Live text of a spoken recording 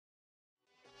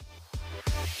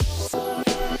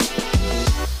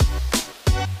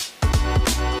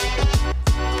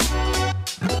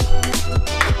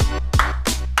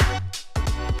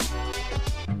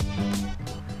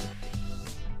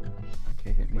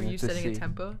Were you It's a setting a C.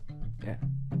 tempo? Yeah.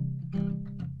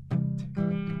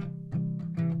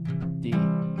 D.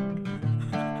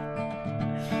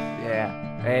 Yeah.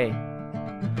 A.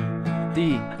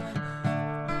 D.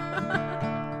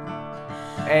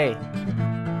 A.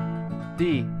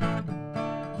 D.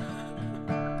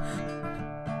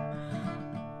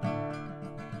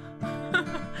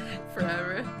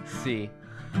 Forever. C.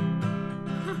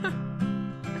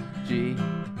 G.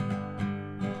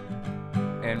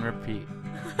 And repeat.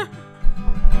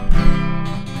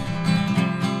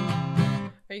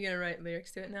 Are you gonna write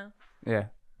lyrics to it now? Yeah.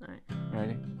 Alright.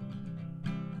 Ready?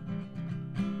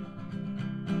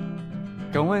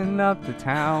 Going up to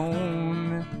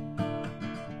town,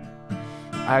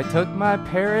 I took my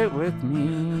parrot with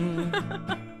me.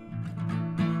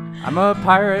 I'm a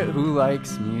pirate who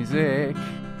likes music,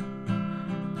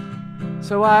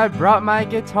 so I brought my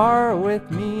guitar with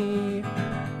me,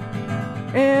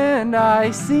 and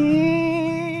I sing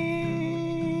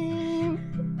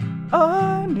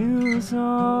a new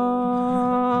song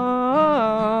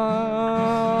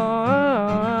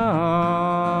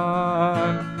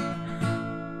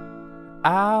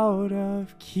out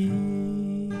of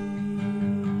key.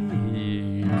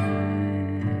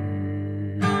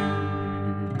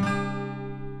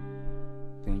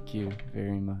 Thank you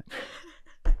very much.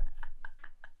 That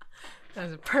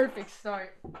was a perfect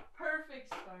start. Perfect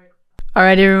start. All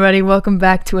right, everybody, welcome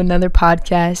back to another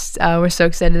podcast. We're so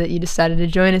excited that you decided to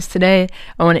join us today.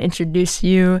 I want to introduce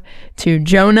you to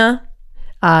Jonah.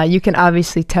 You can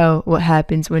obviously tell what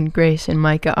happens when Grace and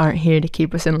Micah aren't here to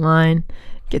keep us in line.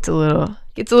 Gets a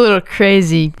little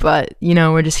crazy, but you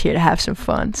know, we're just here to have some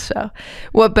fun. So,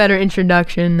 what better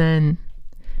introduction than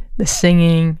the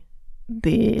singing,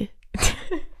 the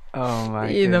Oh my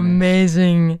the goodness.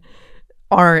 amazing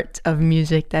art of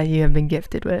music that you have been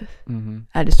gifted with. Mhm.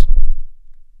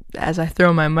 As I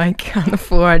throw my mic on the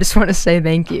floor, I just want to say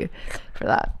thank you for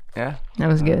that. Yeah. That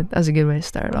was good. That was a good way to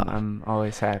start off. I'm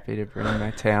always happy to bring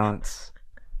my talents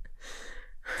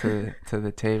to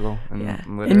the table. Yeah,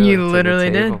 literally and you to the literally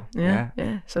did. table.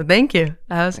 Yeah. So thank you.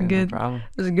 That was Yeah, a good. No problem.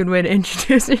 That was a good way to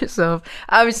introduce yourself.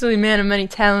 Obviously, man of many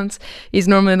talents. He's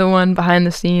normally the one behind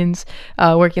the scenes,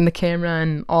 working the camera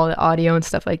and all the audio and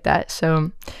stuff like that.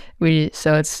 So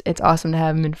it's awesome to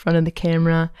have him in front of the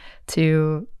camera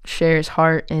to share his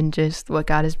heart and just what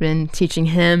God has been teaching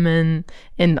him and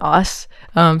us.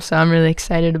 So I'm really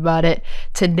excited about it.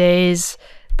 Today's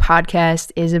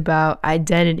podcast is about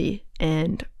identity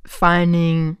and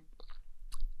finding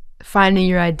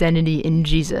your identity in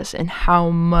Jesus and how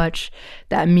much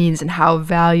that means and how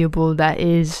valuable that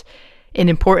is and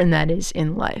important that is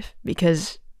in life,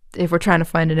 because if we're trying to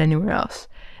find it anywhere else,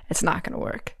 it's not going to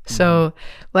work. Mm-hmm. So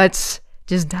let's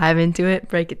just dive into it,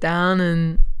 break it down,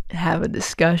 and have a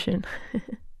discussion.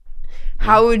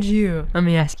 Let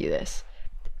me ask you this.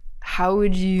 How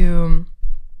would you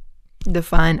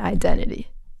define identity?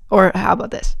 Or how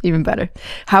about this? Even better.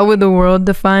 How would the world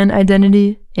define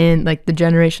identity in like the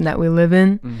generation that we live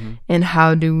in? Mm-hmm. And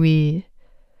how do we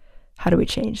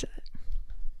change that?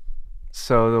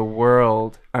 So the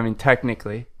world, I mean,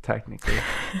 technically,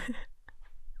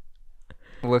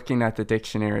 looking at the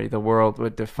dictionary, the world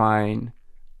would define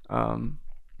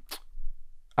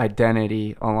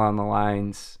identity along the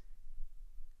lines.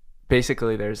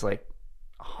 Basically, there's like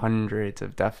hundreds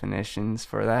of definitions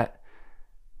for that.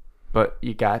 But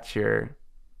you got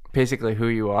basically who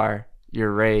you are, your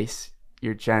race,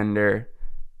 your gender,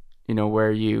 you know,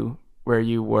 where you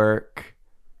work,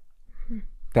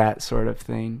 that sort of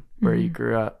thing, where you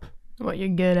grew up, what you're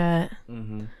good at,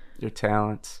 your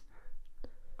talents,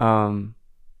 and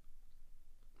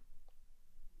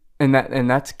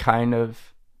that's kind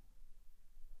of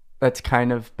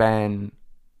been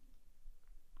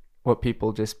what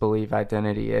people just believe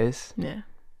identity is. Yeah.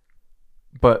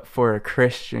 But for a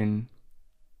Christian,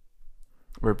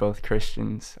 we're both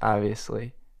Christians,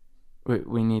 obviously.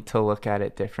 We need to look at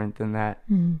it different than that.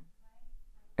 Mm.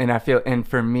 And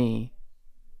for me,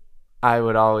 I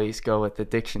would always go with the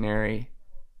dictionary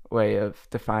way of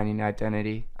defining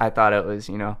identity. I thought it was,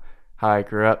 you know, how I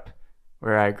grew up,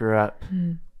 where I grew up,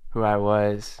 who I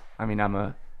was. I mean, I'm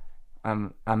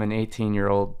an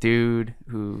 18-year-old dude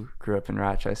who grew up in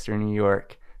Rochester, New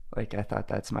York. Like, I thought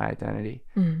that's my identity.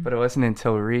 But it wasn't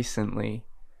until recently.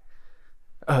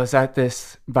 I was at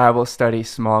this Bible study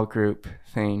small group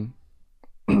thing.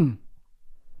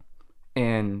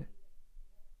 And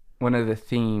one of the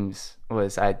themes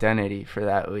was identity for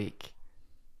that week.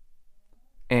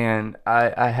 And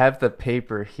I have the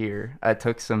paper here. I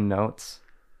took some notes.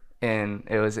 And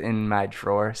it was in my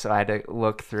drawer. So I had to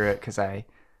look through it because I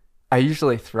I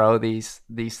usually throw these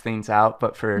things out,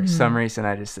 but for some reason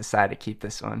I just decided to keep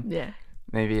this one. Yeah.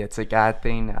 Maybe it's a God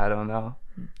thing, I don't know.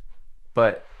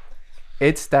 But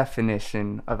its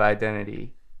definition of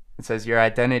identity, it says your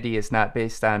identity is not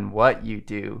based on what you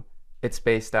do, it's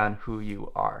based on who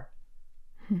you are.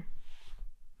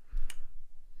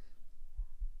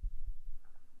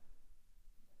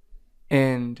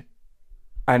 And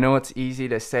I know it's easy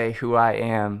to say who I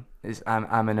am is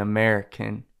I'm an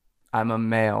American. I'm a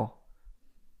male.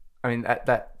 I mean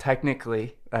that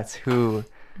technically that's who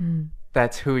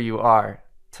you are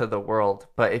to the world.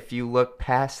 But if you look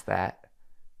past that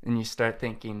and you start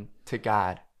thinking to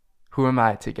God, who am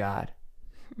I to God?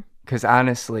 Because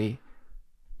honestly,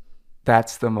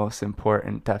 that's the most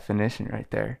important definition right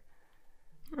there.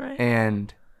 Right.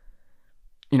 And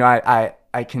you know,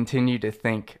 I continue to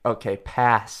think, okay,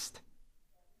 past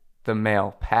the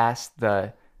male, past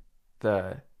the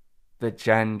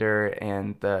gender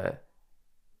and the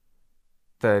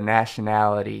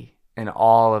nationality and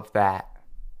all of that,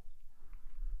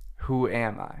 who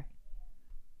am I?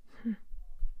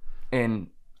 And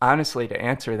honestly, to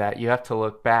answer that, you have to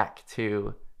look back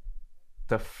to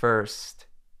the first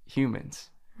humans.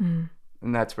 And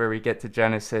that's where we get to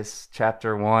Genesis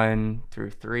chapter 1 through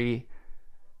 3.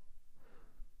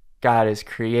 God is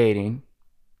creating.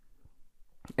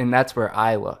 And that's where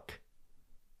I look.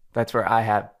 That's where I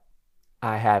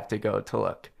have to go to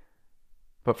look.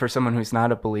 But for someone who's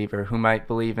not a believer, who might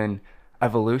believe in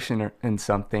evolution or in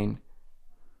something,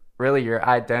 really your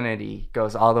identity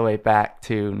goes all the way back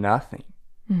to nothing.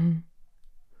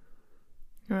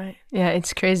 Right. Yeah,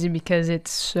 it's crazy because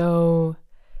it's so,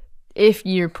 if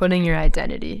you're putting your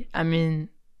identity, I mean,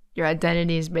 your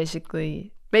identity is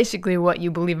basically what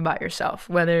you believe about yourself,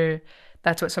 whether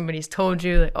that's what somebody's told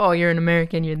you, like, oh, you're an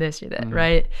American, you're this, you're that,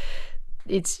 right?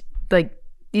 It's like,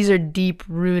 these are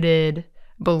deep-rooted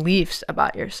beliefs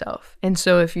about yourself. And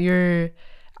so if your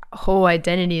whole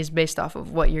identity is based off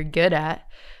of what you're good at,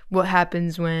 what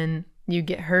happens when you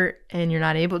get hurt and you're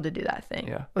not able to do that thing?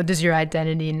 Yeah. Well, does your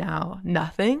identity now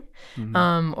nothing?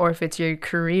 Or if it's your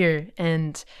career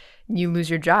and you lose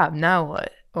your job, now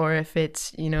what? Or if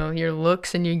it's, you know, your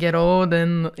looks and you get old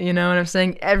and, you know what I'm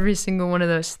saying? Every single one of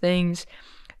those things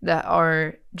that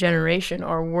our generation,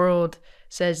 our world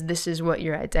says this is what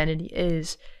your identity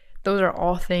is, those are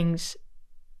all things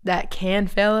that can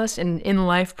fail us and in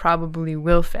life probably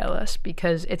will fail us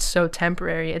because it's so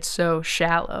temporary, it's so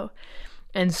shallow.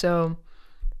 And so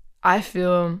I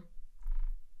feel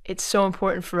it's so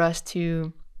important for us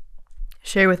to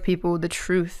share with people the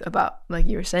truth about, like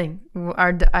you were saying,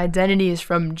 our identity is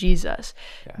from Jesus.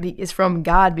 It's from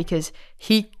God because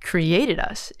he created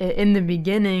us. In the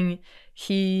beginning,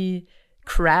 he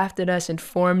crafted us and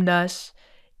formed us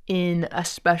in a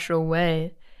special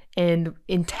way and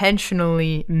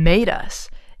intentionally made us.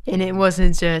 And it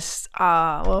wasn't just,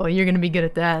 well, you're going to be good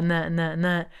at that and that and that and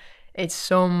that. It's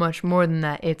so much more than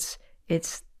that.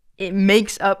 It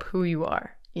makes up who you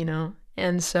are, you know?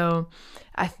 And so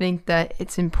I think that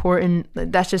it's important,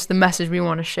 that's just the message we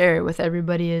want to share with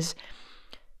everybody, is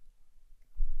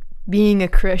being a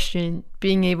Christian,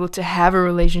 being able to have a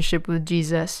relationship with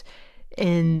Jesus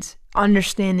and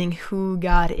understanding who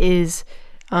God is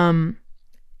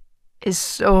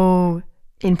so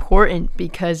important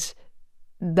because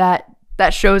that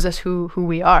shows us who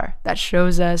we are. That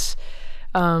shows us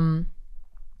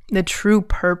the true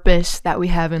purpose that we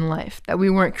have in life, that we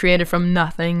weren't created from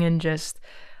nothing and just,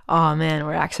 oh man,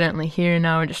 we're accidentally here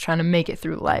now, we're just trying to make it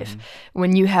through life.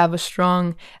 When you have a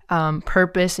strong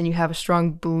purpose and you have a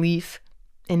strong belief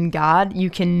in God, you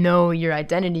can know your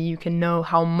identity, you can know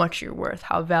how much you're worth,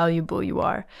 how valuable you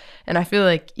are. And I feel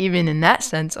like even in that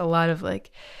sense, a lot of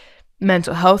like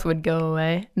mental health would go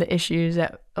away, the issues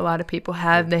that a lot of people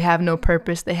have. They have no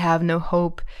purpose, they have no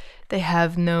hope, they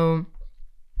have no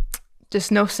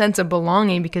sense of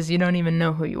belonging because you don't even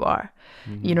know who you are.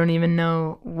 You don't even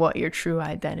know what your true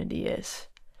identity is.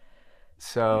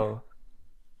 So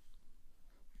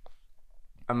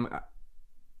I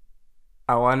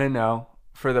want to know,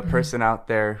 for the person out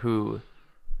there who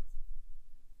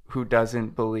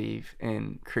doesn't believe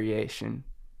in creation,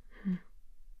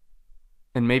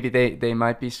 and maybe they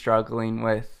might be struggling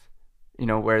with, you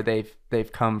know, where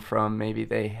they've come from, maybe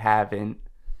they haven't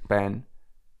been.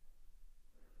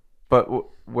 But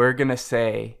we're going to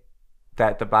say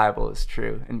that the Bible is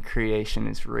true and creation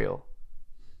is real.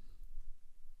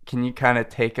 Can you kind of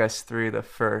take us through the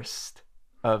first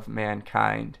of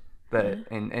mankind,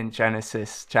 in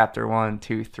Genesis chapter 1,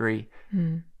 2, 3,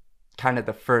 kind of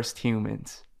the first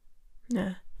humans?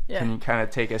 Yeah. Can you kind of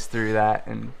take us through that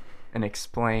and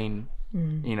explain,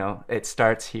 you know, it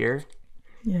starts here?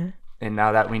 Yeah. And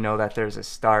now that we know that there's a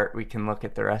start, we can look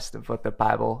at the rest of what the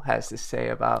Bible has to say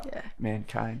about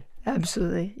mankind.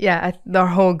 Absolutely. Yeah, our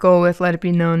whole goal with Let It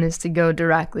Be Known is to go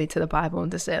directly to the Bible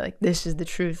and to say, like, this is the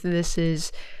truth. This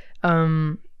is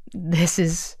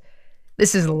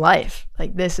life.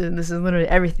 Like, this is literally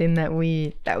everything that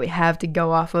we have to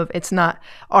go off of. It's not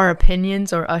our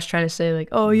opinions or us trying to say, like,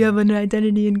 oh, you have an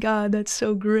identity in God, that's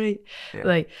so great. Yeah.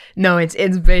 Like, no, it's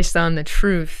based on the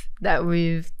truth that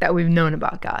we've known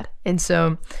about God. And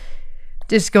so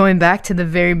just going back to the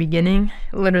very beginning,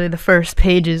 literally the first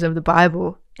pages of the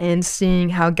Bible, and seeing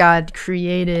how God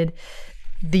created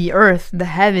the earth, the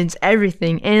heavens,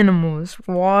 everything, animals,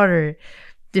 water,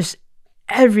 just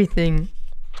everything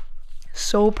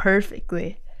so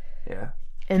perfectly. Yeah.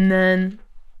 And then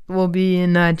we'll be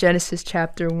in Genesis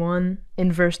chapter 1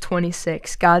 in verse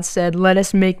 26. God said, "Let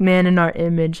us make man in our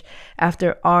image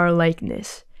after our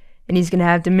likeness." And he's going to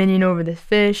have dominion over the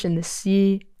fish and the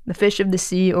sea, the fish of the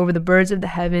sea, over the birds of the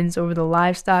heavens, over the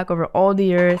livestock, over all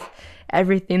the earth,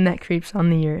 everything that creeps on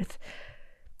the earth.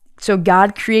 So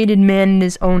God created man in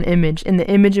his own image. In the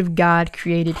image of God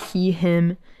created he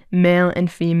him, male and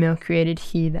female created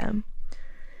he them.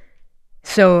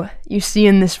 So you see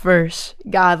in this verse,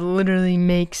 God literally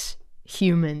makes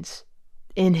humans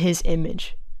in his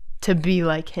image to be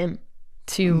like him,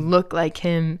 to look like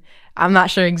him. I'm not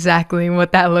sure exactly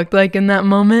what that looked like in that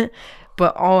moment,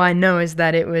 but all I know is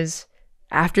that it was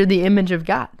after the image of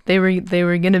God. They were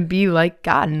going to be like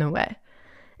God in a way.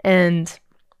 And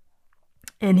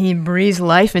he breathes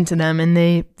life into them, and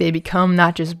they become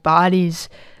not just bodies,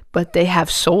 but they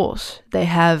have souls. They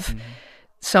have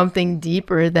something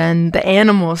deeper than the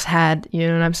animals had. You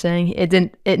know what I'm saying?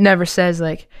 It never says,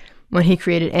 like, when he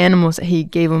created animals that he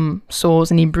gave them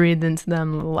souls and he breathed into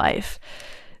them life.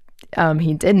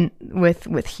 He didn't.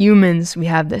 With humans, we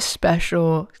have this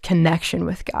special connection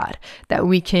with God that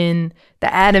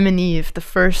that Adam and Eve, the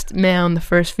first male and the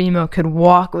first female, could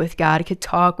walk with God, could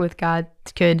talk with God,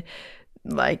 could,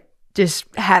 like, just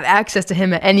have access to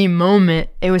him at any moment.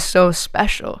 It was so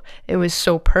special. It was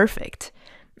so perfect.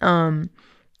 And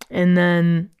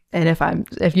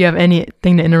if you have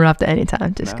anything to interrupt at any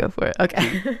time, just go for it.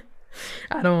 Okay.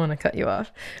 I don't want to cut you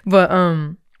off.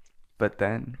 But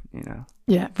then,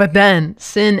 Yeah, but then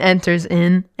sin enters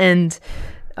in, and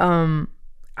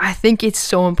I think it's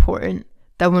so important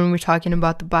that when we're talking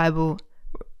about the Bible,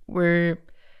 where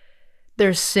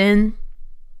there's sin,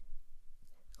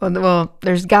 well,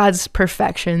 there's God's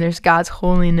perfection, there's God's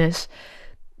holiness,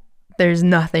 there's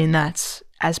nothing that's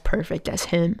as perfect as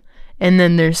him. And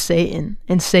then there's Satan,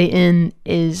 and Satan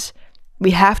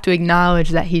we have to acknowledge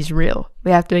that he's real. We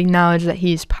have to acknowledge that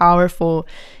he's powerful,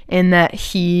 and that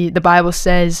the Bible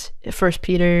says, 1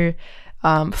 Peter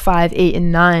 5, 8,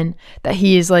 and 9, that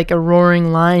he is like a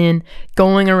roaring lion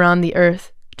going around the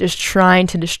earth, just trying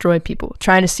to destroy people,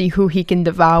 trying to see who he can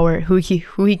devour, who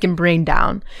he can bring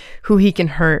down, who he can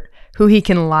hurt, who he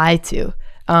can lie to.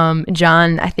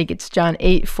 I think it's John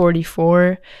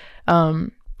 8:44,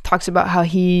 talks about how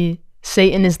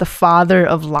Satan is the father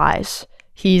of lies.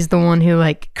 He's the one who,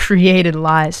 like, created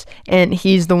lies, and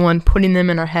he's the one putting them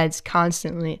in our heads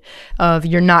constantly of,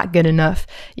 you're not good enough,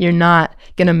 you're not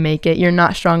gonna make it, you're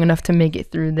not strong enough to make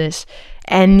it through this.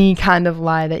 Any kind of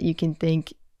lie that you can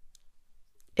think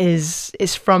is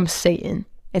from Satan.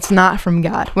 It's not from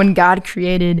God. When God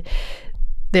created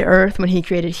the earth, when he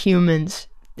created humans,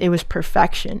 it was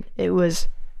perfection. It was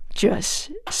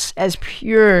just as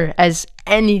pure as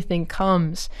anything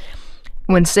comes.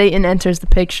 When Satan enters the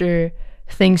picture,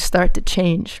 things start to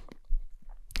change,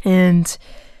 and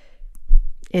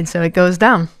so it goes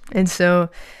down. And so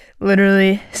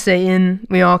literally Satan,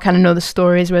 we all kind of know the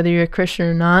stories, whether you're a Christian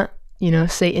or not.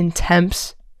 Satan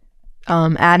tempts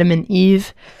Adam and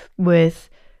Eve with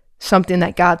something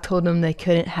that God told them they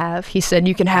couldn't have. He said,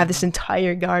 you can have this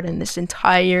entire garden, this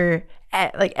entire,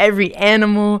 like, every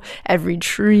animal, every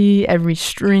tree, every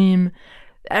stream,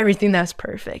 everything that's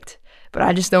perfect, but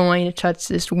I just don't want you to touch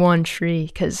this one tree,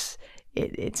 because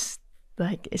it's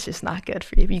just not good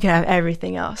for you. You can have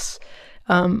everything else,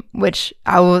 which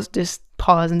I will just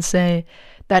pause and say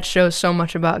that shows so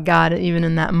much about God. Even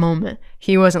in that moment,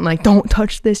 he wasn't like, don't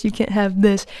touch this, you can't have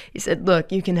this. He said,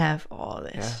 look, you can have all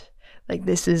this. Yeah. Like,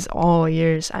 this is all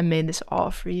yours. I made this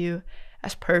all for you,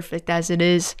 as perfect as it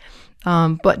is,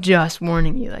 but just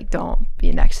warning you, like, don't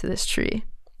be next to this tree.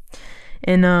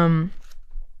 And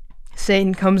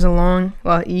Satan comes along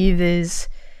while Eve is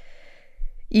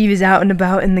out and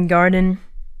about in the garden,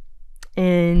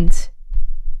 and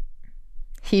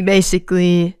he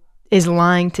basically is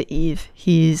lying to Eve.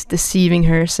 He's deceiving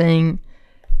her, saying,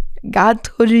 God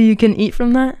told you can eat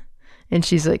from that? And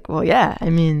she's like, well, yeah, I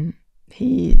mean,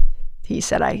 he he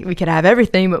said we could have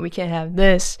everything, but we can't have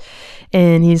this.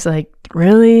 And he's like,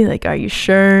 really? Like, are you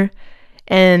sure?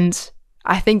 And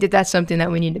I think that that's something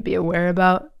that we need to be aware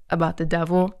about the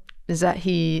devil, is that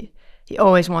he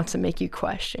always wants to make you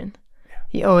question.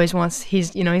 He always wants,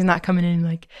 he's not coming in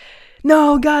like,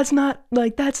 no, God's not,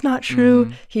 like, that's not true.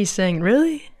 Mm-hmm. He's saying,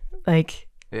 really? Like,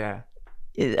 yeah,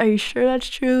 are you sure that's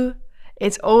true?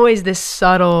 It's always this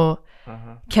subtle,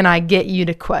 can I get you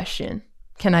to question?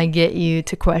 Can I get you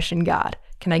to question God?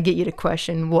 Can I get you to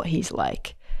question what he's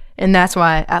like? And that's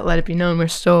why at Let It Be Known, we're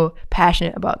so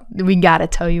passionate about, we got to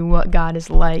tell you what God is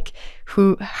like,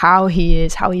 how he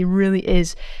is, how he really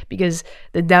is, because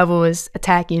the devil is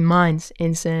attacking minds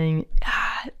and saying,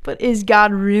 but is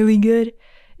God really good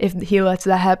if he lets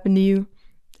that happen to you?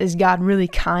 Is God really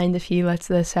kind if he lets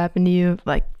this happen to you?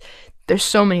 Like, there's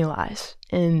so many lies.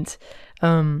 And I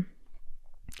don't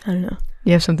know.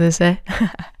 You have something to say?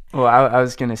 Well, I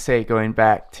was going to say, going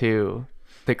back to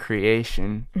the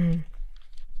creation,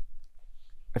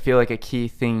 I feel like a key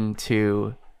thing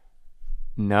to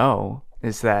know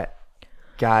is that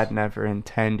God never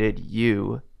intended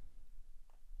you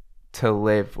to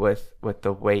live with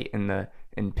the weight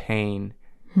and pain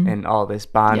and all this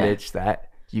bondage that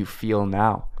you feel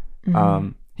now.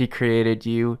 He created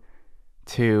you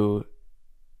to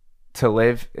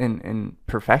live in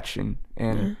perfection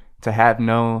and to have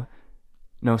no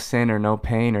sin or no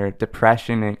pain or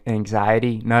depression and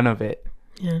anxiety, none of it.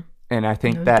 Yeah. And I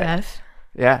think death.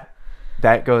 Yeah,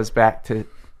 that goes back to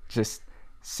just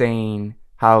saying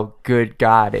how good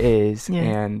God is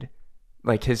and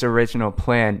like his original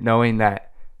plan, knowing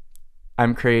that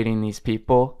I'm creating these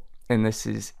people and this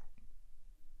is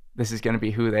going to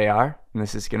be who they are and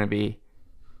this is going to be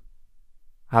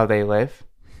how they live.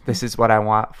 This is what I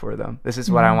want for them. This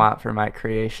is what I want for my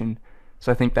creation.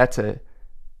 So I think that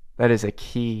is a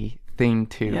key thing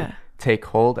to take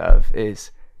hold of.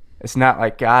 Is it's not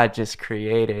like God just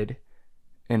created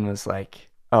and was like,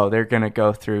 oh, they're going to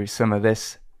go through some of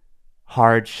this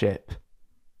hardship.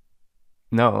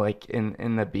 No, like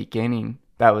in the beginning,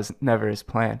 that was never his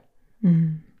plan.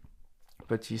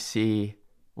 But you see,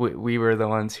 we were the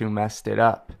ones who messed it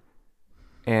up.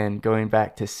 And going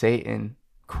back to Satan,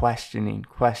 questioning.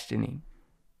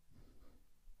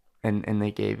 And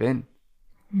they gave in.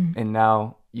 And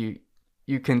now you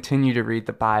continue to read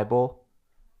the Bible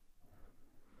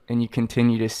and you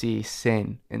continue to see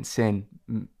sin,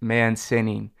 man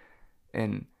sinning,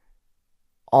 and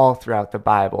all throughout the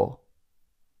Bible.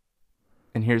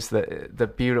 And here's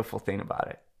the beautiful thing about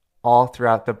it. All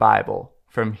throughout the Bible,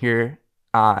 from here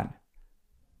on,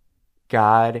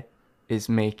 God is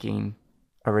making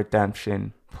a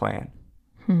redemption plan.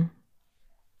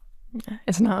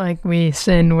 It's not like we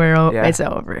sin, it's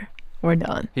over. We're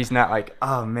done. He's not like,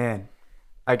 oh man,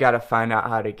 I got to find out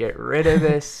how to get rid of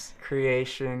this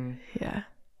creation. Yeah.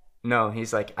 No,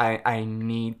 he's like, I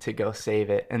need to go save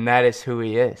it. And that is who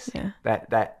he is. Yeah.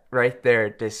 That right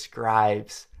there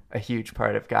describes a huge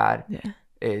part of God. Yeah.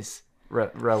 Is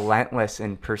relentless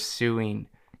in pursuing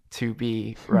to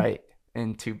be right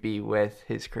and to be with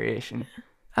his creation.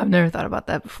 I've never thought about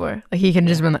that before. Like, he can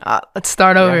just be like, let's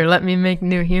start over. Let me make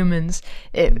new humans.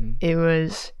 It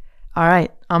was, all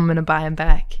right, I'm going to buy him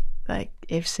back. Like,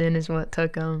 if sin is what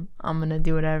took him, I'm going to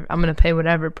do whatever. I'm going to pay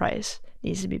whatever price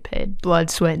needs to be paid. Blood,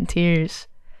 sweat, and tears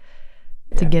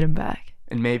to get him back.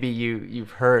 And maybe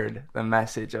you've heard the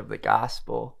message of the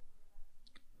gospel.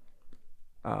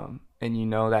 And you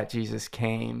know that Jesus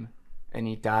came and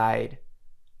he died.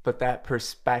 But that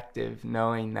perspective,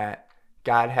 knowing that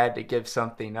God had to give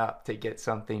something up to get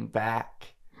something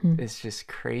back, is just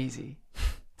crazy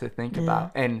to think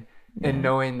about. And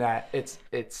knowing that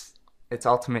it's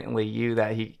ultimately you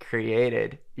that he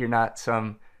created. You're not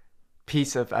some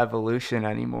piece of evolution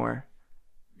anymore.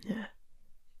 Yeah.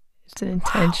 It's an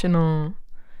intentional.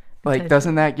 Like,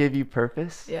 doesn't that give you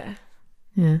purpose? Yeah.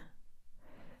 Yeah.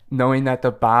 Knowing that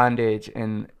the bondage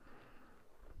and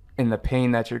the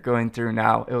pain that you're going through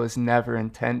now, it was never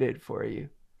intended for you.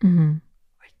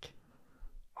 Like,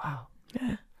 wow.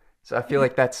 Yeah. So I feel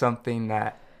like that's something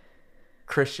that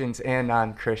Christians and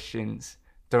non-Christians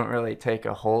don't really take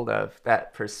a hold of,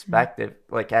 that perspective,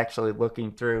 like actually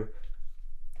looking through,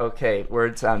 okay,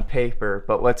 words on paper,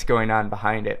 but what's going on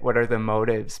behind it? What are the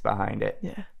motives behind it?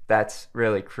 Yeah. That's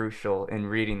really crucial in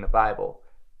reading the Bible.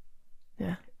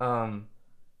 Yeah.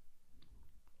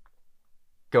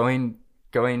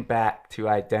 Going back to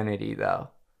identity, though,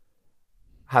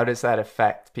 how does that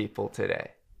affect people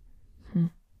today?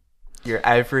 Your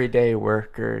everyday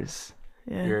workers,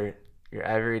 your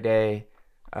everyday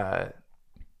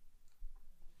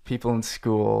people in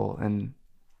school, and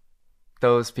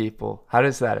those people, how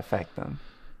does that affect them?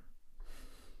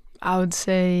 I would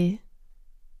say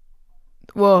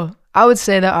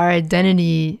that our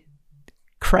identity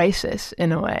crisis,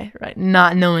 in a way, right?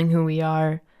 Not knowing who we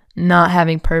are, not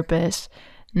having purpose,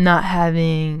 not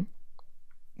having,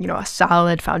 a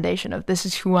solid foundation of this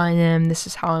is who I am, this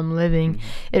is how I'm living.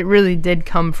 It really did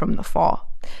come from the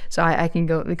fall. So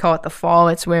we call it the fall.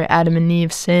 It's where Adam and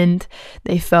Eve sinned.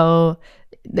 They fell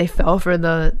for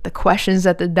the questions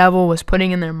that the devil was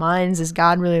putting in their minds. Is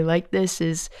God really like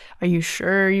this? Are you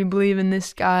sure you believe in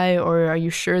this guy? Or are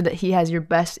you sure that he has your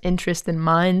best interest in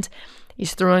mind?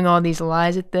 He's throwing all these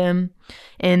lies at them,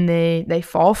 and they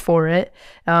fall for it.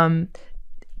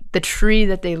 The tree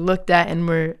that they looked at and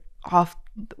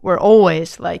were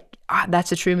always like,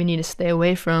 that's a tree we need to stay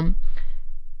away from.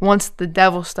 Once the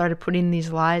devil started putting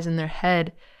these lies in their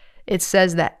head, it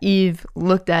says that Eve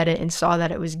looked at it and saw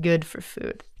that it was good for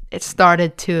food. It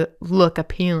started to look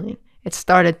appealing. It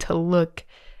started to look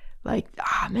like,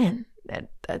 man,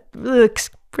 that really looks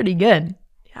pretty good.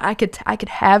 I could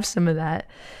have some of that.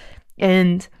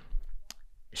 And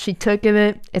she took of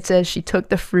it. It says she took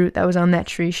the fruit that was on that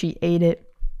tree. She ate it.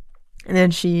 And then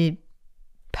she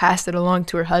passed it along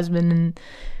to her husband. And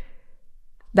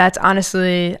that's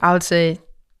honestly, I would say,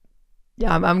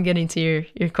 yeah, I'm getting to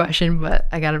your question, but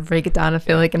I got to break it down. I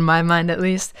feel like in my mind, at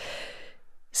least,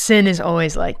 sin is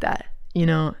always like that.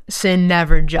 Sin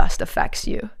never just affects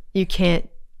you. You can't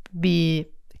be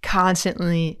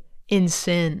constantly in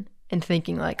sin and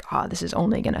thinking like, this is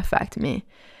only going to affect me.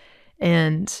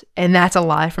 And that's a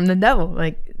lie from the devil.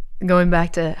 Like, going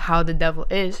back to how the devil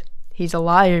is, he's a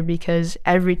liar, because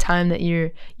every time that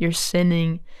you're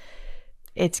sinning,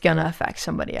 it's gonna affect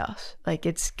somebody else. Like,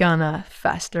 it's gonna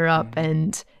fester up,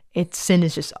 and sin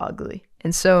is just ugly.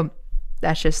 And so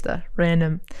that's just a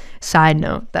random side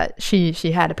note that she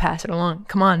had to pass it along.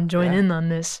 Come on, join in on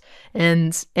this.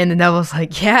 And the devil's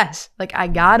like, yes, like, I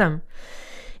got him.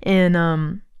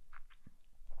 And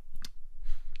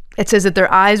it says that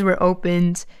their eyes were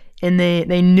opened, and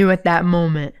they knew at that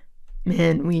moment,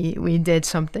 man, we did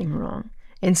something wrong.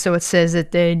 And so it says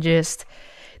that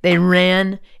they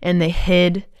ran and they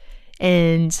hid,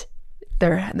 and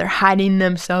they're hiding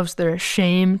themselves. They're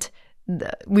ashamed.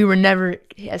 We were never,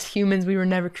 as humans, we were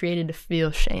never created to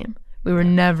feel shame. We were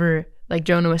never, like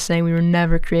Jonah was saying, we were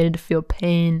never created to feel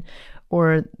pain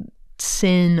or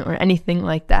sin or anything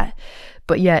like that.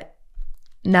 But yet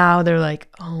now they're like,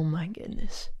 oh my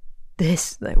goodness,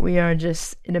 we are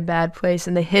just in a bad place.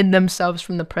 And they hid themselves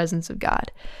from the presence of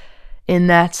God. And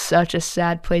that's such a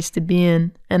sad place to be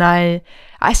in. And I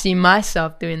see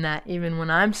myself doing that even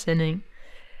when I'm sinning.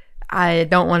 I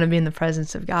don't want to be in the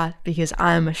presence of God because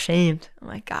I'm ashamed. I'm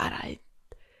like, God, I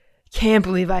can't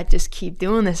believe I just keep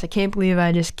doing this. I can't believe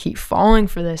I just keep falling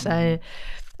for this.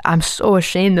 I'm so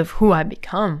ashamed of who I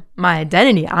become. My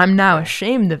identity, I'm now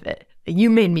ashamed of it. You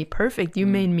made me perfect. You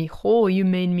made me whole. You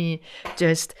made me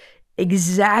just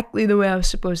exactly the way I was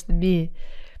supposed to be.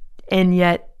 And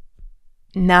yet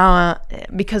now,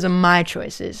 because of my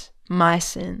choices, my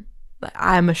sin,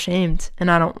 I'm ashamed, and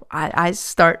I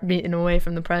start being away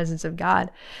from the presence of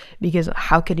God, because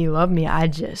how could he love me? I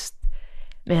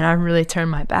really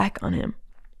turned my back on him.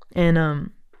 And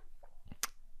an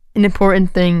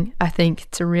important thing I think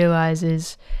to realize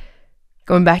is,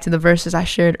 going back to the verses I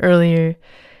shared earlier,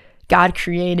 God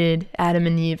created Adam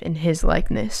and Eve in his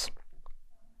likeness.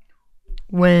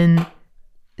 When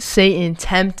Satan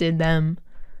tempted them,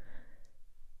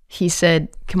 he said,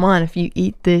 come on, if you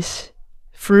eat this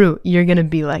fruit, you're going to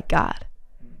be like God.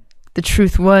 The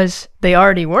truth was, they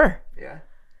already were. Yeah.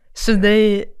 So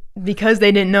because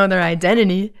they didn't know their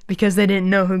identity, because they didn't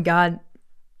know who God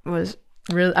was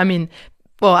really,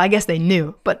 I guess they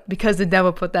knew, but because the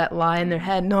devil put that lie in their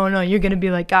head, no, you're going to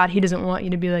be like God. He doesn't want you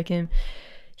to be like him.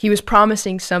 He was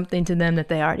promising something to them that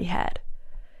they already had.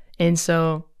 And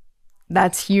so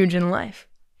that's huge in life.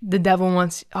 The devil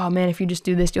wants, oh man, if you just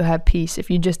do this, you'll have peace.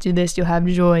 If you just do this, you'll have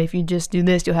joy. If you just do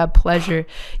this, you'll have pleasure.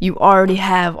 You already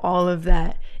have all of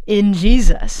that in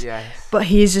Jesus. Yes. But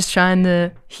he's just trying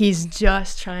to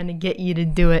get you to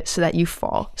do it so that you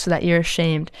fall, so that you're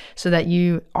ashamed, so that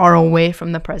you are away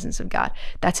from the presence of God.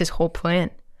 That's his whole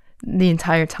plan the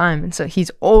entire time. And so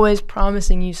he's always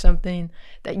promising you something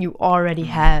that you already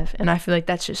have. And I feel like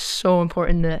that's just so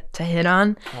important to hit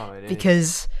on,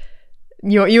 because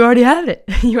you already have it.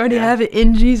 You already have it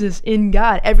in Jesus, in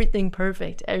God. Everything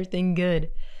perfect, everything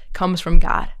good comes from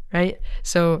God, right?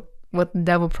 So what the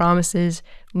devil promises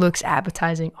looks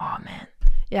appetizing. Oh man,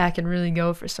 yeah, I could really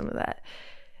go for some of that.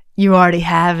 You already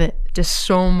have it, just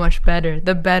so much better,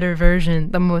 the better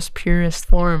version, the most purest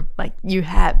form. Like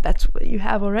that's what you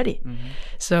have already. Mm-hmm.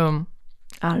 So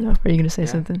I don't know. Were you gonna say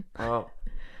something? Well,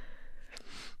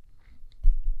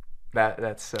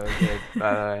 That's so good,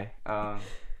 by the way. I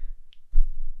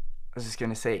was just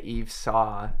gonna say Eve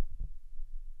saw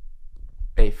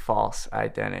a false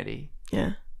identity.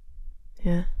 Yeah.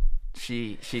 Yeah.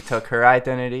 She took her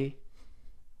identity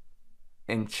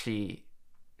and she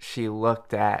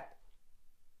looked at,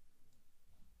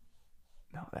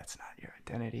 no, that's not your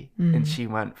identity. And she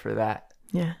went for that.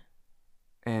 Yeah.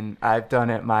 And I've done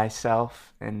it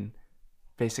myself, and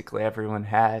basically everyone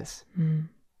has.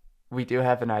 We do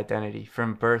have an identity.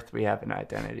 From birth, we have an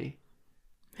identity.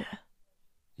 Yeah.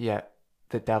 Yet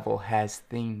the devil has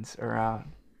things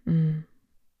around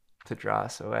to draw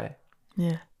us away.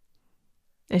 Yeah.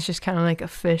 It's just kind of like a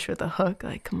fish with a hook.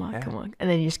 Like, come on, come on. And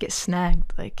then you just get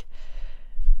snagged. Like,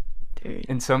 dude.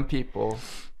 And some people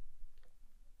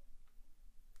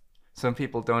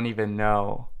don't even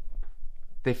know.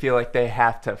 They feel like they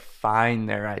have to find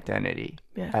their identity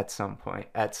at some point,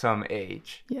 at some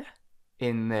age. Yeah.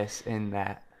 In this, in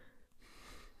that.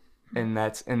 And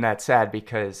that's sad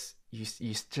because you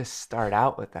just start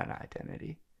out with that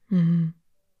identity.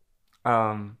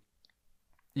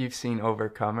 You've seen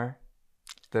Overcomer,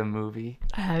 the movie?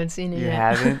 I haven't seen it yet. You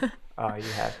haven't? Oh,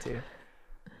 you have to.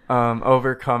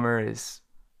 Overcomer is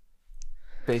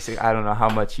basically, I don't know how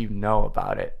much you know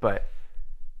about it, but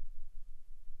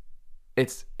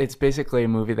it's basically a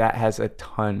movie that has a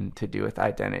ton to do with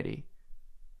identity.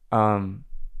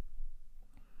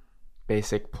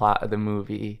 Basic plot of the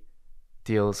movie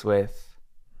deals with,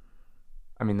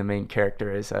 the main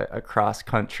character is a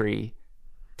cross-country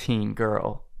teen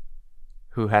girl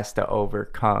who has to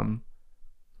overcome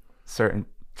certain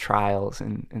trials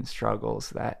and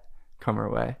struggles that come her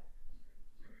way.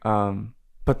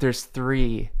 But there's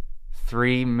three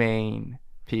main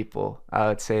people, I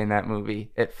would say, in that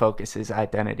movie it focuses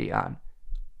identity on.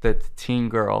 The teen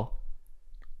girl,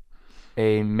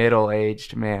 a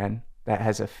middle-aged man that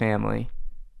has a family,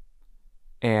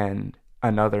 and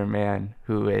another man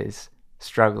who is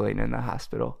struggling in the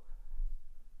hospital.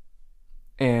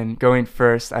 And going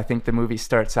first, I think the movie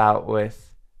starts out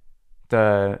with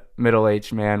the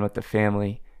middle-aged man with the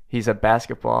family. He's a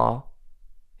basketball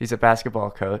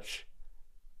coach.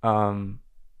 And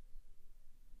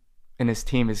his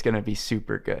team is going to be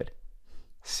super good.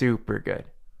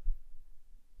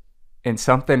 And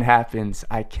something happens.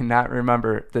 I cannot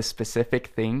remember the specific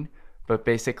thing, but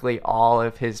basically all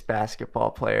of his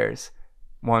basketball players,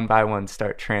 one by one,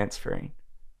 start transferring.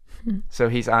 So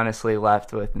he's honestly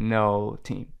left with no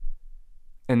team.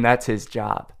 And that's his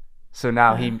job. So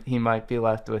now he might be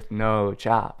left with no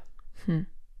job.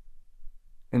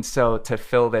 And so to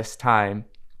fill this time,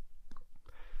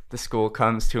 the school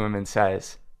comes to him and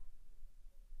says,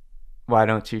 why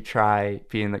don't you try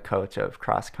being the coach of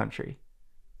cross country?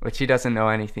 Which he doesn't know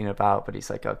anything about, but he's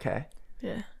like, okay.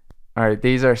 Yeah. All right,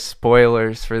 these are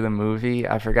spoilers for the movie.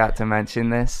 I forgot to mention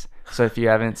this. So if you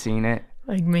haven't seen it.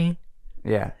 Like me.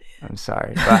 Yeah, I'm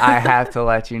sorry. But I have to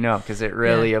let you know because it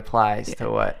really applies to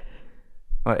what.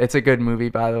 Well, it's a good movie,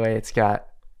 by the way. It's got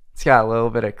a little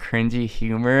bit of cringy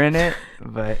humor in it,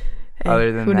 but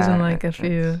other than that. Who doesn't like a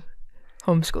few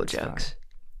homeschool jokes? Fun.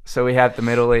 So we have the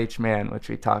middle-aged man, which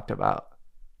we talked about.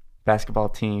 Basketball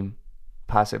team,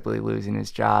 possibly losing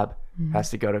his job,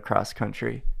 has to go to cross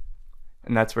country.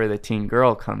 And that's where the teen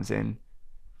girl comes in.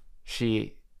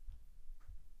 She's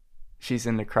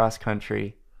into cross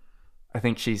country. I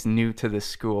think she's new to the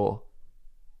school,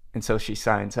 and so she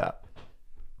signs up.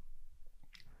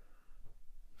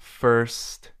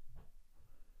 First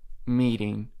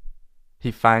meeting,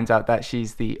 he finds out that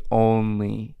she's the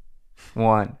only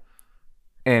one.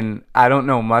 And I don't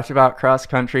know much about cross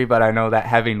country, but I know that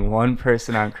having one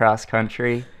person on cross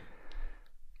country,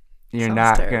 you're Sounds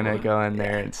not terrible. going to go in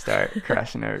there and start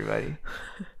crushing everybody.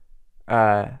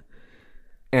 And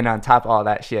on top of all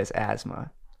that, she has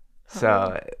asthma.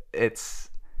 So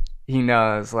he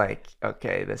knows, like,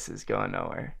 okay, this is going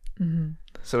nowhere.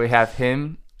 So we have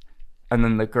him, and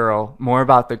then the girl. More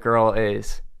about the girl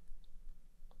is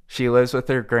she lives with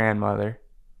her grandmother,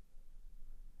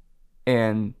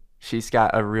 and she's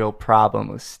got a real problem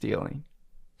with stealing.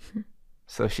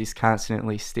 So she's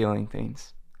constantly stealing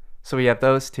things. So we have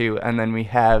those two, and then we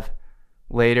have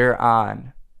later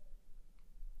on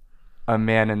a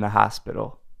man in the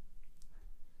hospital.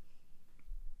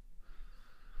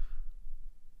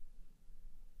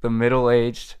 The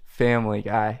middle-aged family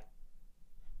guy,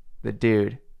 the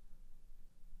dude,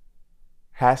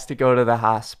 has to go to the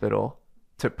hospital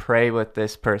to pray with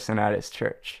this person at his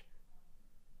church.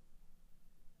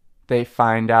 They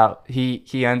find out he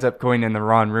ends up going in the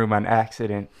wrong room on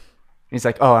accident. He's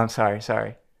like, oh, I'm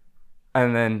sorry.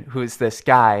 And then who's this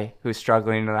guy who's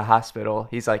struggling in the hospital?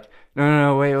 He's like,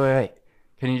 no, wait.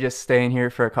 Can you just stay in here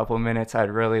for a couple minutes?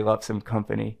 I'd really love some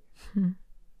company.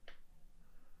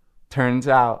 Turns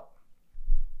out,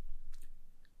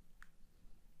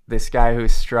 this guy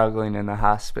who's struggling in the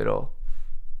hospital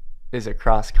is a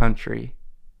cross-country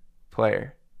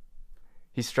player.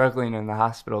 He's struggling in the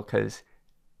hospital because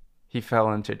he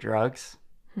fell into drugs.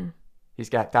 He's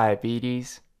got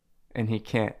diabetes, and he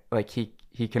can't, like,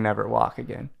 he can never walk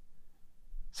again.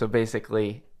 So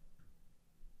basically,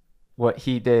 what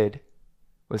he did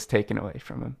was taken away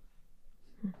from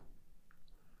him.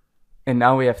 And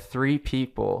now we have 3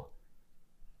 people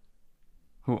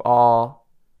who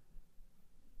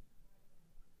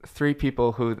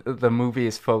the movie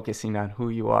is focusing on who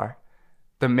you are.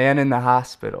 The man in the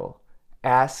hospital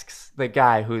asks the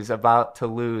guy who's about to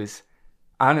lose,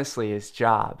 honestly, his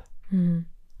job,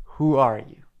 who are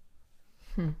you?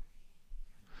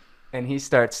 And he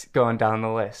starts going down the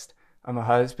list. I'm a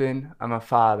husband, I'm a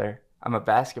father, I'm a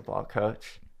basketball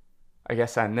coach. I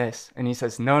guess I'm this. And he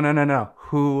says, no.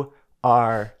 Who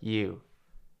are you?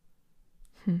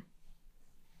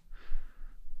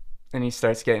 And he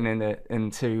starts getting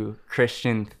into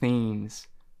Christian themes.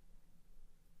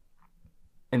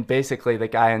 And basically the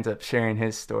guy ends up sharing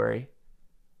his story.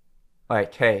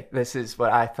 Like, hey, this is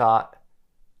what I thought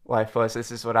life was.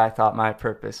 This is what I thought my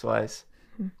purpose was.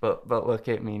 But look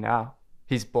at me now.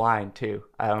 He's blind too.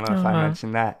 I don't know if I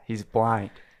mentioned that. He's blind.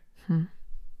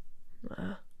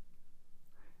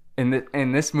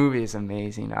 And this movie is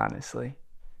amazing, honestly.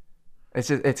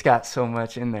 It's got so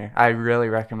much in there. I really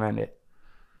recommend it.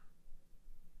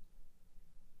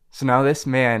 So now this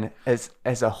man as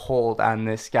a hold on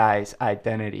this guy's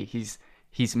identity. He's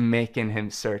making him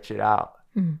search it out.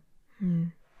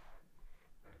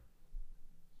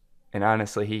 And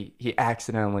honestly, he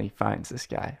accidentally finds this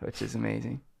guy, which is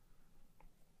amazing.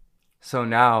 So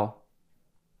now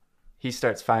he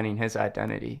starts finding his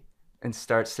identity and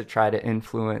starts to try to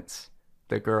influence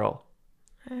the girl.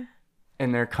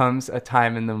 And there comes a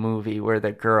time in the movie where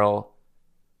the girl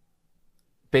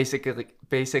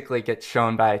basically gets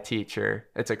shown by a teacher.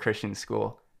 It's a Christian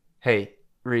school. Hey,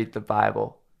 read the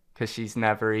Bible, because she's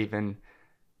never even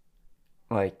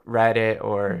like read it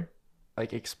or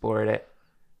like explored it.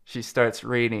 She starts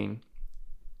reading,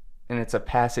 and it's a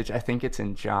passage, I think it's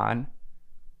in John,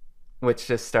 which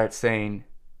just starts saying,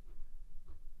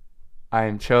 I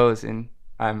am chosen,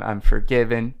 I'm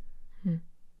forgiven,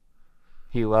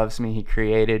 he loves me, he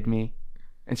created me.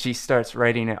 And she starts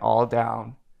writing it all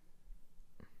down.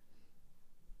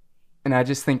 And I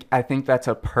think that's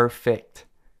a perfect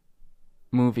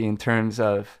movie in terms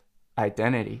of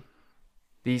identity.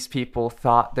 These people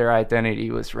thought their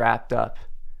identity was wrapped up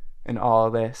in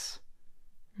all this.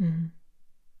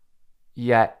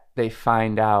 Yet they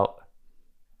find out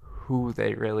who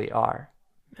they really are.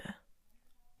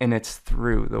 And it's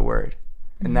through the word.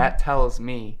 And that tells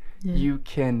me you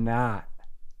cannot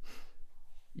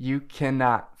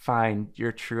find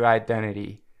your true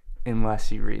identity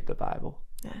unless you read the Bible.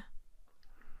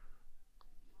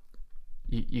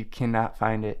 You cannot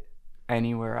find it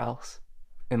anywhere else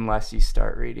unless you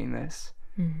start reading this.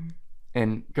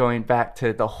 And going back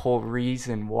to the whole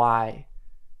reason why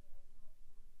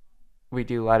we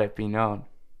do Let It Be Known,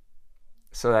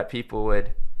 so that people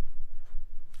would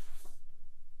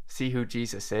see who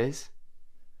Jesus is.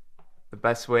 The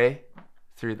best way,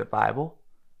 through the Bible.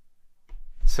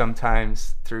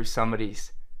 Sometimes through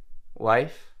somebody's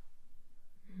life.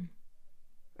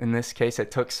 In this case,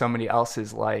 it took somebody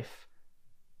else's life.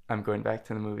 I'm going back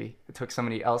to the movie. It took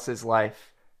somebody else's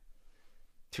life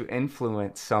to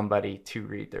influence somebody to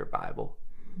read their Bible.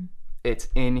 It's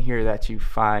in here that you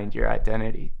find your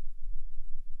identity.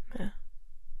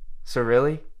 So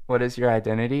really, what is your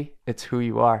identity? It's who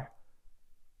you are.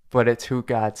 But it's who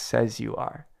God says you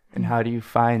are. And how do you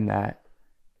find that?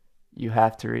 You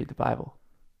have to read the Bible.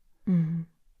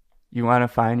 You want to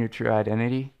find your true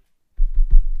identity?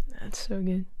 That's so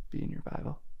good. Be in your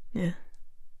Bible. Yeah.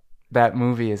 That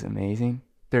movie is amazing.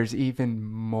 There's even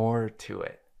more to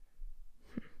it.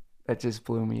 That just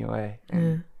blew me away.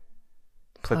 And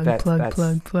Plug. That's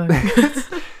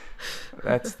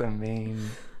the main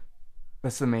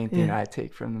thing I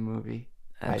take from the movie.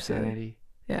 Absolutely. Identity.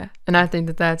 Yeah. And I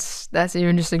think that's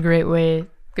even just a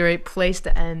great place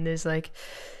to end, is like,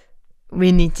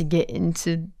 we need to get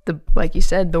into like you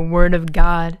said, the word of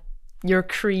God, your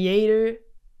creator.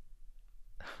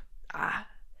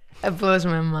 It blows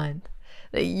my mind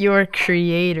that your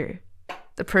creator,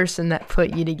 the person that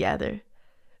put you together,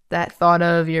 that thought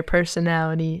of your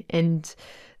personality and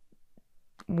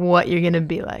what you're going to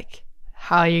be like,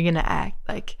 how you're going to act,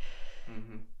 like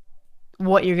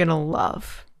what you're going to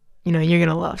love. You're going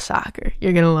to love soccer.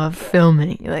 You're going to love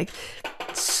filming. Like,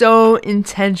 so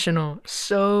intentional,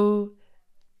 so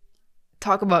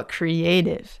talk about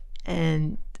creative.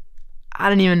 And I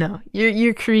don't even know.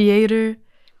 Your creator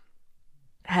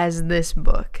has this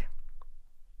book.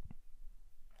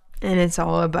 And it's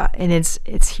all about, and it's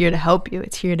here to help you.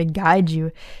 It's here to guide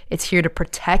you. It's here to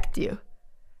protect you.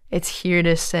 It's here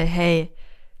to say, hey,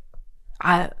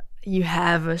 you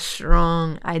have a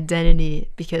strong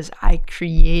identity because I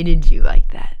created you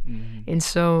like that. Mm-hmm. And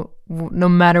so no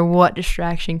matter what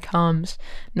distraction comes,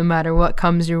 no matter what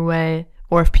comes your way,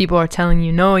 or if people are telling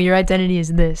you, no, your identity is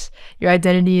this. Your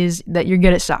identity is that you're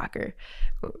good at soccer.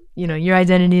 You know, your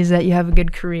identity is that you have a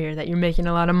good career, that you're making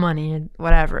a lot of money, and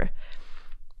whatever.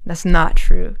 That's not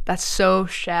true. That's so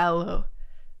shallow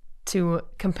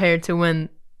compared to when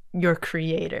your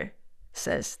creator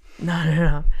says,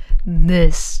 no,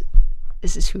 this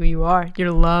is who you are.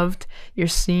 You're loved, you're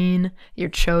seen, you're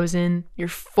chosen, you're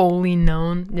fully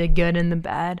known, the good and the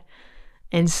bad.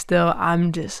 And still,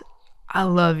 I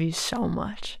love you so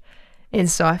much. And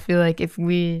so I feel like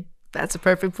that's a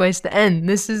perfect place to end.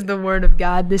 This is the word of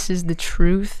God. This is the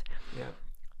truth.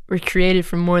 We're created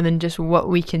for more than just what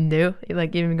we can do.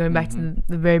 Like even going back to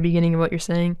the very beginning of what you're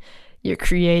saying, you're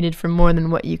created for more than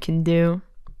what you can do.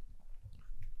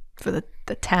 For the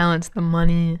talents, the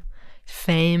money,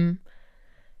 fame.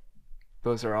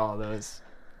 Those are all those.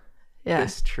 Yeah.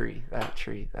 This tree, that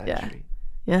tree, that tree.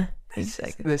 Yeah.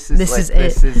 Exactly. This is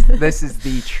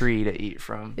the tree to eat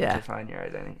from to find your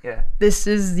identity. Yeah. This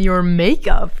is your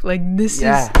makeup. Like this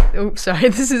is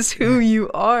this is who you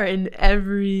are in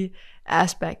every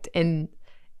aspect, and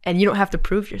you don't have to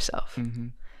prove yourself.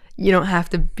 You don't have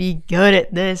to be good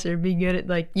at this or be good at,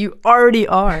 like, you already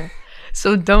are.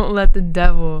 So don't let the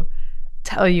devil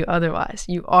tell you otherwise.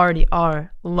 You already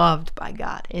are loved by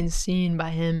God and seen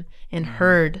by him and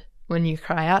heard when you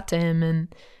cry out to him.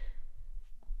 And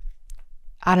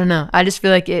I don't know, I just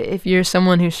feel like if you're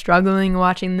someone who's struggling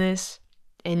watching this,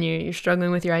 and you're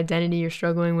struggling with your identity, you're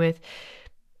struggling with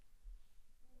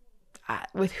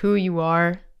who you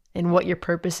are and what your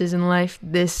purpose is in life,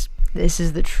 this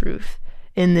is the truth.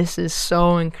 And this is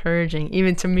so encouraging,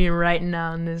 even to me right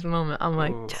now in this moment. I'm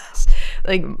like, yes,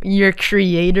 like your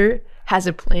creator has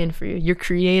a plan for you. Your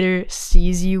creator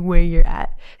sees you where you're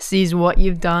at, sees what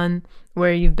you've done,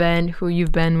 where you've been, who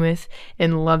you've been with,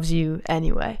 and loves you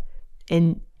anyway.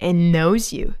 And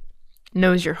knows you,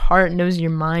 knows your heart, knows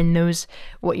your mind, knows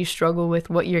what you struggle with,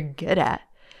 what you're good at.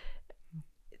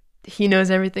 He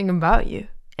knows everything about you.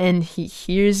 And he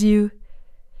hears you.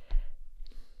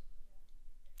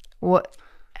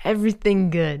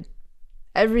 Everything good.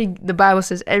 The Bible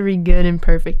says every good and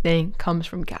perfect thing comes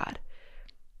from God.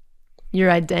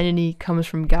 Your identity comes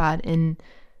from God, and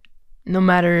no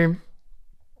matter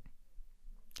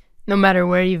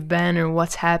where you've been or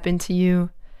what's happened to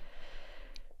you,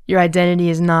 your identity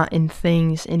is not in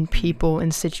things, in people,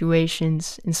 in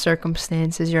situations, in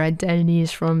circumstances. Your identity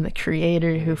is from the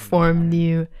Creator who formed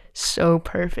you so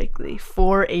perfectly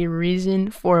for a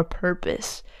reason, for a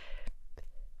purpose.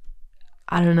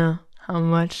 I don't know how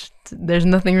much, there's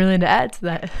nothing really to add to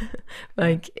that.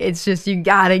 Like, it's just, you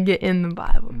gotta get in the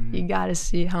Bible. You gotta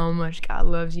see how much God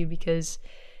loves you, because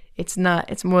it's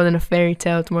more than a fairy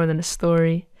tale. It's more than a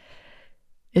story.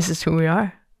 This is who we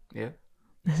are. Yeah.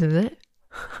 This is it.